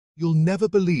You'll never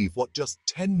believe what just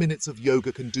 10 minutes of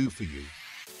yoga can do for you.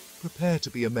 Prepare to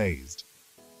be amazed.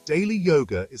 Daily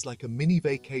yoga is like a mini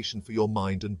vacation for your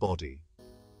mind and body.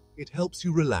 It helps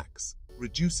you relax,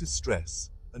 reduces stress,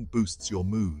 and boosts your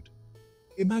mood.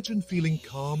 Imagine feeling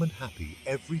calm and happy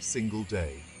every single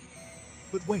day.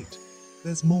 But wait,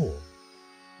 there's more.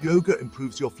 Yoga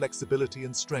improves your flexibility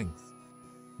and strength.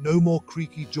 No more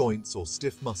creaky joints or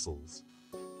stiff muscles.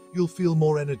 You'll feel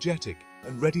more energetic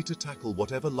and ready to tackle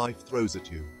whatever life throws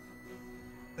at you.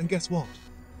 And guess what?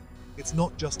 It's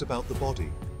not just about the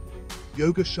body.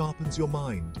 Yoga sharpens your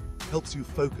mind, helps you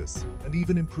focus, and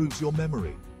even improves your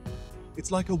memory.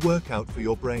 It's like a workout for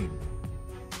your brain.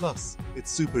 Plus,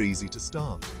 it's super easy to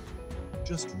start.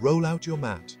 Just roll out your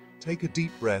mat, take a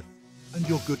deep breath, and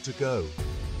you're good to go.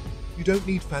 You don't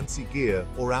need fancy gear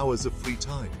or hours of free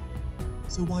time.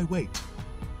 So why wait?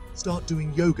 Start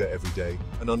doing yoga every day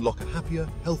and unlock a happier,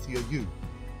 healthier you.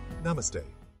 Namaste.